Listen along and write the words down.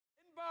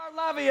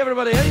Inbar Lavi,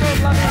 everybody. Inbar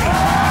Lavi.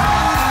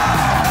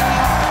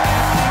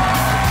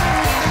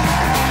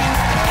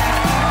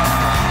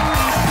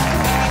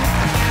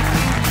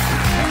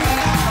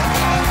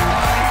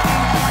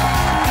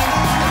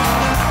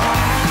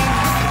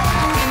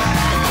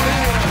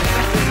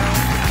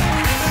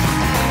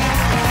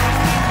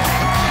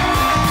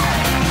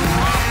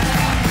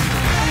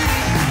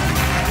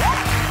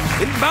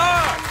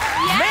 Inbar!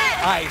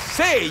 Yes. I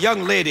say,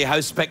 young lady, how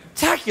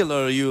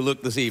spectacular you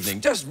look this evening.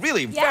 Just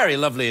really very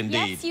lovely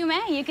indeed. Yes, you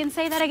may. You can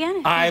say that again.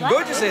 If I'm you'd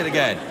going like. to say it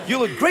again. You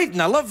look great,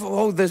 and I love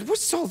all this.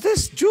 What's all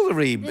this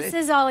jewellery? This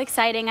is all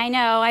exciting. I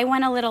know. I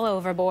went a little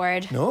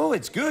overboard. No,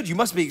 it's good. You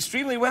must be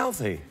extremely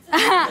wealthy.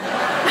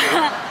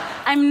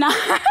 I'm not.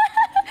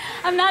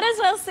 I'm not as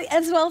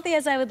wealthy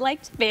as I would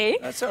like to be.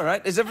 That's all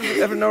right. Is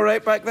everything all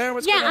right back there?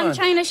 What's going on? I'm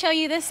trying to show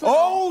you this.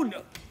 Oh,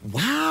 no.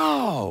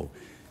 Wow.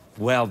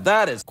 Well,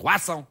 that is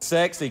croissant.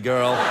 Sexy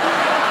girl.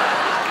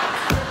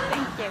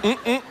 Thank you.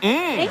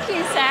 Thank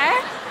you,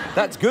 sir.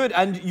 That's good.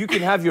 And you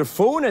can have your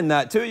phone in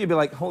that, too. You'd be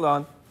like, hold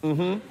on.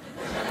 Oh,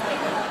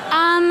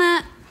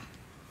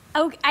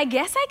 I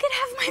guess I could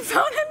have my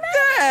phone in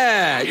there.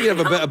 Yeah, you have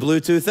a bit of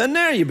Bluetooth in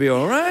there, you'd be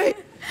all right.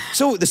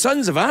 So, The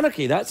Sons of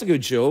Anarchy, that's a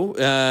good show.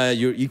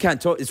 You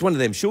can't talk, it's one of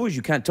them shows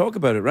you can't talk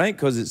about it, right?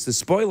 Because it's the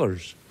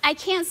spoilers. I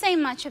can't say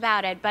much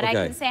about it, but I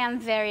Okay. can say I'm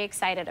very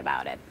excited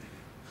about it.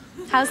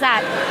 How's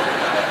that?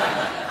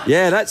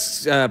 Yeah,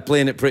 that's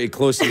playing it pretty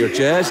close to your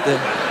chest.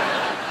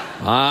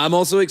 I'm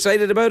also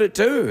excited about it,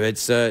 too.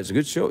 It's a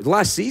good show.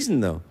 Last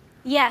season, though.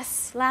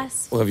 Yes,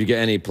 last. Well, have you got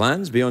any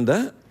plans beyond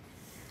that?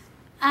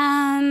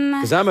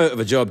 Because I'm out of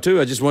a job,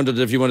 too. I just wondered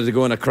if you wanted to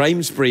go on a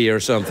crime spree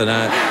or something.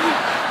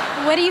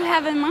 What do you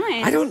have in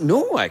mind? I don't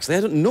know, actually.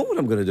 I don't know what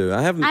I'm going to do.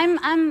 I haven't...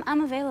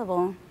 I'm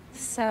available.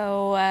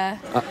 So,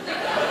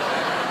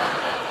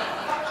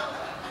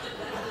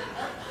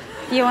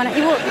 you want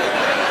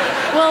to...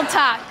 We'll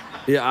talk.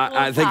 Yeah,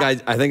 I think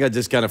I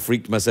just kind of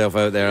freaked myself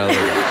out there a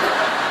little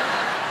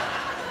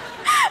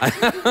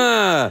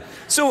bit.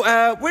 So,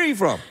 where are you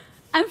from?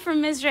 I'm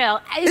from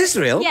Israel.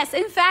 Israel? Yes,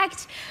 in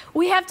fact,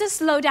 we have to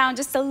slow down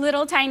just a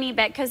little tiny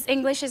bit because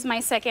English is my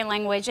second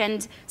language,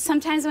 and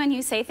sometimes when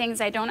you say things,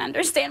 I don't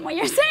understand what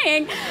you're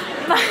saying.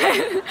 But...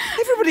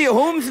 Everybody at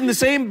home's in the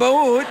same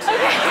boat.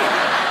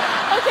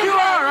 Okay, You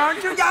are,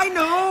 aren't you? I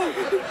know.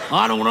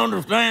 I don't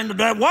understand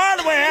that. Why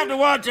do we have to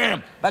watch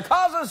him?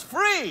 Because it's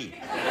free.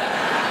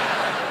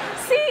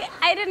 See,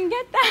 I didn't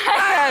get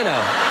that. I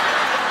know.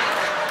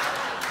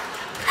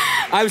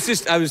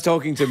 I was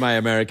talking to my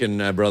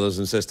American brothers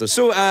and sisters.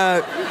 So,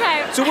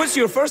 Okay. So what's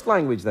your first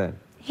language then?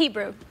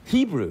 Hebrew.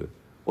 Hebrew.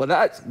 Well,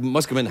 that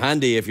must come in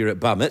handy if you're at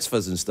bar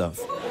mitzvahs and stuff.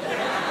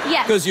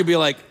 Yes. Because you'll be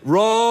like,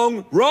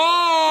 wrong,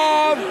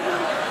 wrong.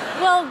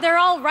 Well, they're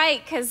all right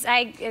because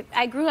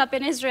I grew up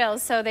in Israel,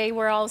 so they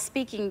were all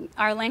speaking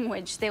our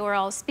language. They were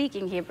all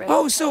speaking Hebrew.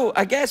 Oh, so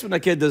I guess when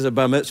a kid does a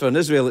bar mitzvah in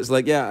Israel, it's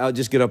like, yeah, I'll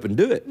just get up and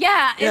do it.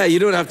 Yeah. Yeah, you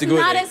don't have to go.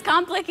 Not as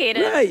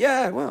complicated. Right,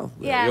 yeah, well,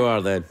 Yeah. you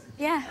are then.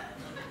 Yeah.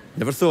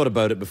 Never thought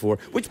about it before.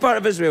 Which part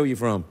of Israel are you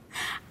from?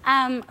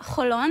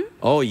 Cholon.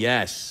 Oh,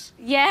 yes.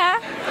 Yeah.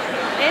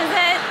 Is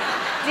it?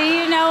 Do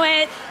you know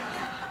it?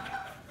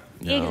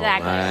 No,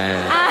 Exactly.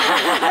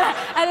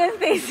 I didn't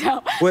think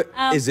so. What,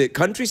 is it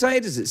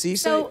countryside? Is it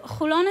seaside? So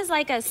Cholon is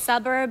like a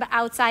suburb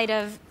outside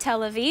of Tel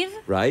Aviv.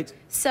 Right.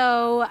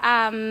 So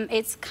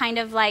it's kind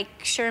of like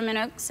Sherman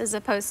Oaks as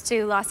opposed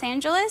to Los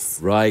Angeles.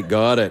 Right,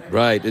 got it.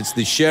 Right. It's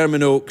the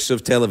Sherman Oaks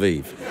of Tel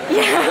Aviv.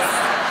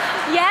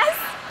 Yes. Yes.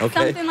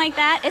 Okay. Something like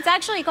that. It's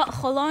actually called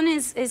Cholon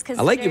is considered.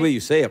 I like the way you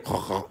say it.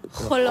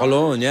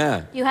 Cholon,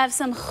 yeah. You have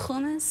some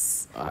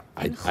hummus.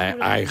 I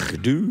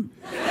do.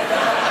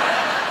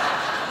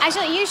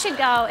 Actually, you should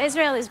go.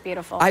 Israel is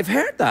beautiful. I've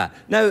heard that.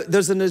 Now,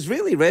 there's an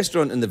Israeli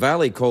restaurant in the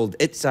valley called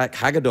Itzhak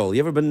Haggadol.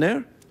 You ever been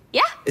there?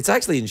 Yeah. It's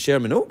actually in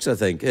Sherman Oaks, I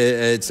think.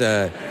 It's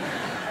Whoa.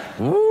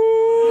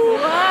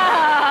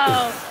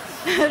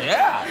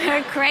 Yeah.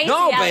 They're crazy.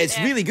 No, out but it's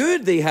there. really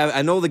good. They have,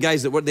 and all the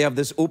guys that work, they have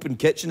this open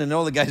kitchen, and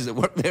all the guys that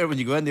work there, when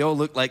you go in, they all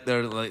look like they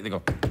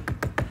go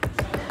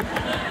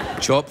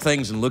chop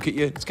things and look at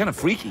you. It's kind of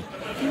freaky.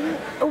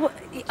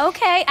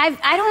 Okay,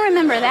 I don't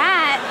remember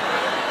that.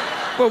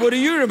 Well, what do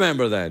you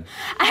remember then?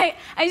 I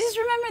just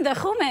remember the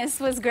hummus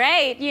was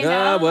great. You know.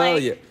 Ah, well,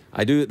 like, yeah,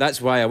 I do.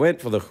 That's why I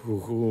went for the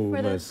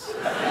hummus.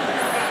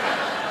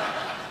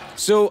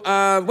 So,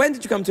 when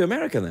did you come to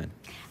America then?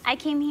 I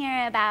came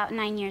here about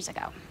 9 years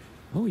ago.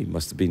 Oh, you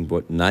must have been,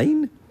 what,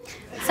 9?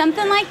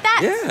 Something like that.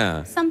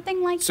 Yeah.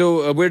 Something like that.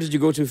 So, where did you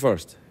go to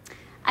first?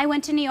 I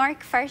went to New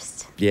York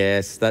first.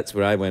 Yes, that's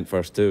where I went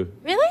first too.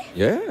 Really?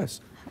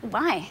 Yes.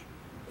 Why?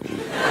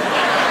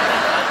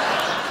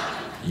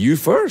 You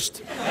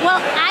first. Well,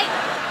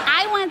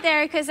 I went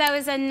there because I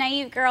was a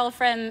naive girl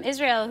from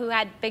Israel who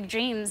had big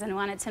dreams and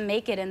wanted to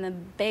make it in the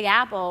Big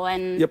Apple.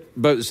 And Yep,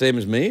 about the same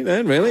as me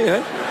then, really,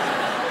 yeah.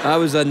 I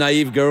was a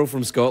naive girl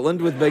from Scotland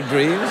with big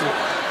dreams.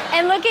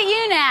 And look at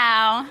you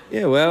now.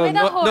 Yeah, well, With a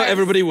not horse.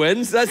 everybody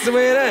wins. That's the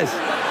way it is.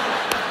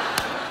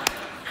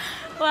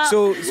 Well,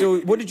 So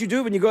what did you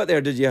do when you got there?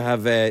 Did you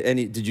have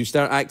did you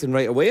start acting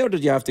right away, or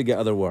did you have to get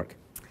other work?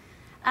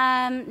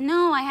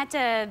 No, I had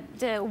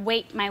to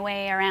wait my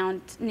way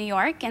around New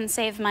York and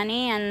save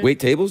money and... Wait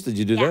tables? Did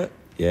you do Yeah. that?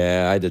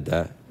 Yeah, I did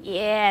that.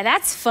 Yeah,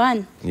 that's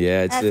fun.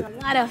 Yeah, That's a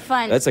lot of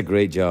fun. That's a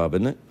great job,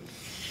 isn't it?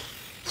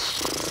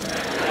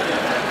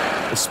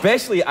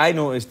 Especially, I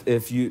noticed,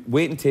 if you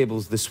waiting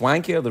tables, the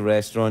swankier the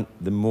restaurant,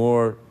 the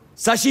more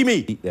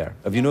sashimi eat there.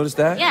 Have you noticed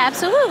that? Yeah,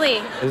 absolutely.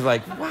 It's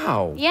like,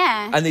 wow.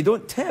 Yeah. And they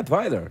don't tip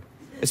either,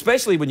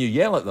 especially when you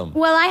yell at them.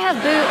 Well, I have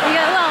boobs.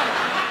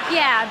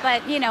 Yeah,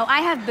 but you know, I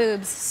have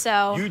boobs,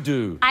 so. You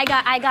do. I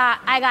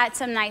got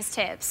some nice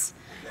tips.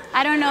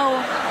 I don't know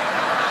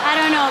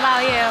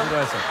about you. What do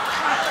I say?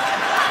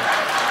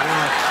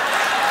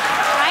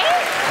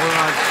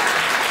 Right?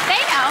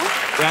 They know.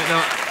 Yeah, no.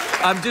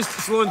 I'm just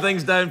slowing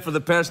things down for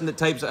the person that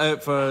types it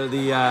out for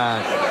the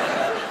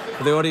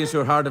audience who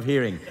are hard of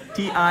hearing.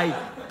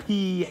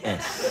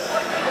 T-I-P-S.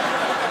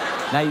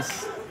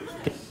 Nice.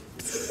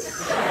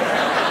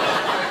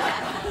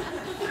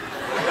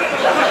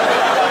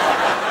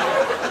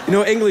 You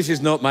know, English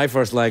is not my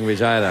first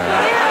language either.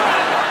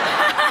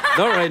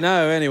 Not right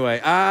now, anyway.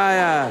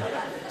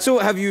 So,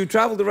 have you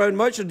traveled around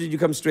much, or did you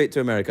come straight to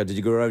America? Did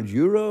you go around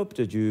Europe?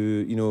 Did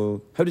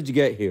you, how did you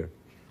get here?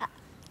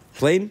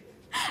 Plane?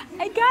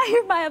 I got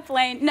here by a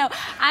plane. No,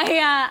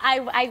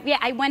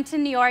 I went to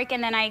New York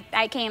and then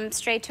I came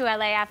straight to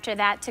LA after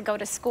that to go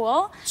to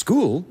school.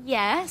 School?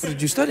 Yes. What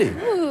did you study?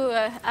 Ooh,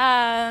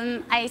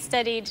 I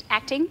studied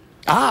acting.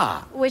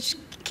 Ah. Which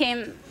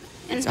came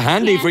in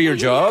Handy for your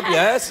job,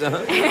 yes.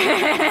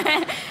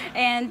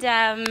 And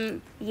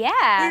Where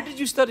yeah. did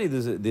you study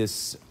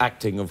this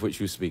acting of which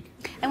you speak?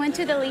 I went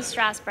to the Lee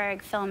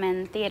Strasberg Film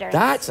and Theater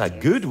That's a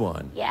Institute. good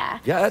one. Yeah.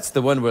 Yeah, that's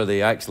the one where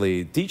they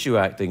actually teach you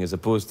acting as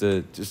opposed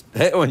to just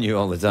hit on you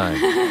all the time.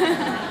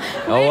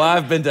 Oh,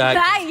 I've been to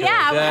acting schools.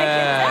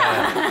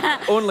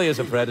 Yeah. Only as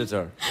a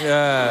predator.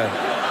 Yeah.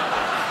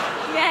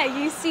 Yeah,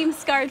 you seem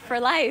scarred for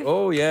life.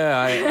 Oh,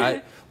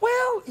 yeah.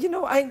 Well,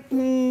 no,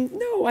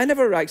 I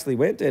never actually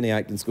went to any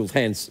acting schools,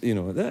 hence,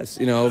 this,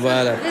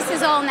 but... This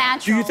is all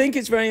natural. Do you think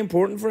it's very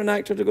important for an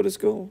actor to go to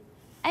school?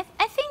 I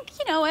think,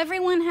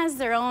 everyone has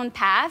their own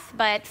path,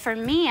 but for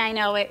me, I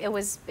know it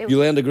was... You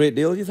learned a great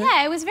deal, you think?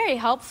 Yeah, it was very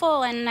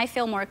helpful, and I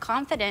feel more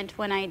confident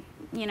when I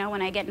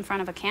get in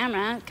front of a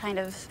camera, kind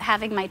of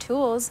having my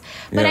tools.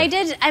 But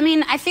Yeah.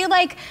 I feel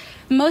like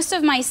most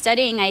of my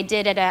studying I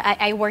did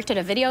I worked at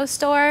a video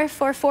store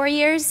for 4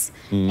 years,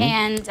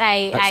 and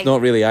That's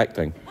not really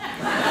acting.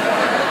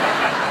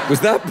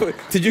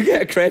 Did you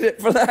get a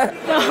credit for that?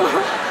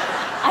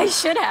 I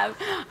should have.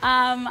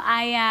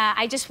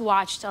 I just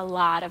watched a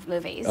lot of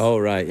movies. Oh,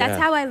 right, That's yeah.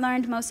 how I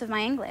learned most of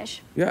my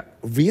English. Yeah,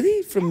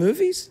 really? From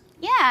movies?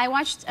 Yeah, I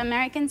watched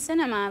American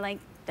cinema,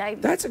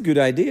 That's a good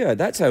idea.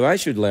 That's how I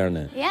should learn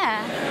it.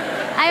 Yeah.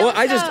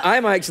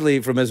 I'm actually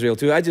from Israel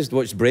too. I just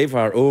watched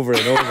Braveheart over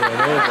and over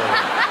and over.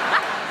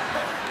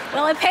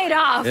 Well, it paid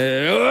off.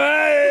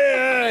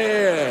 Yeah.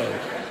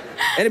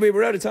 Anyway,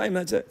 we're out of time,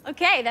 that's it.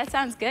 Okay, that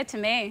sounds good to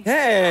me.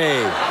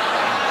 Hey!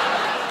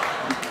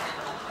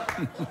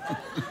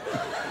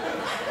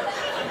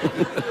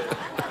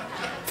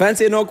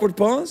 Fancy an awkward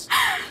pause?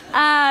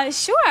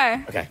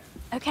 Sure. Okay.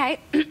 Okay.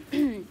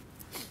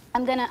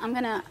 I'm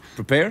gonna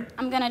Prepare?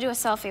 do a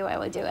selfie while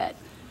we do it.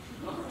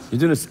 You're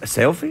doing a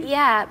selfie?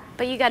 Yeah,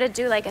 but you gotta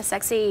do like a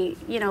sexy,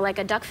 like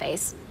a duck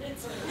face.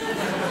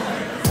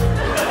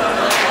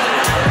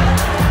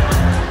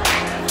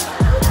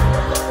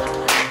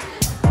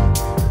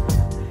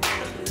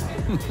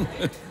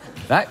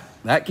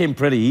 That came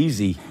pretty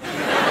easy.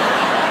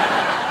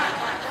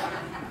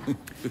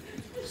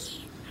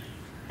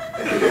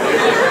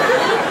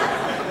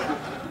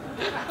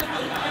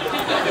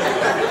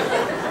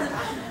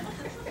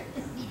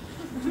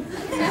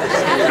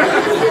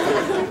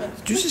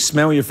 Did you just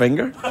smell your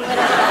finger?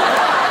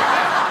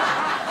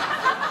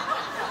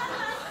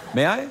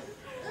 May I?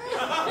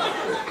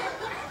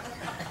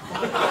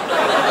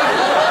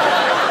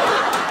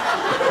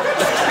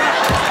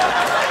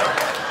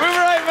 We'll be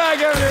right back,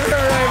 everybody.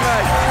 We'll be right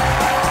back.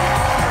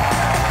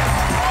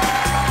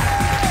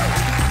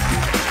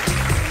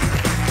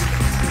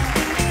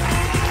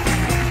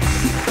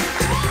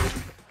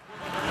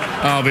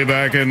 I'll be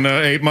back in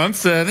 8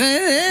 months.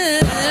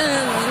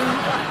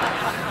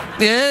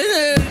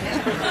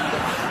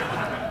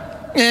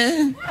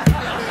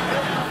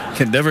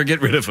 Can never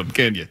get rid of them,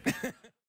 can you?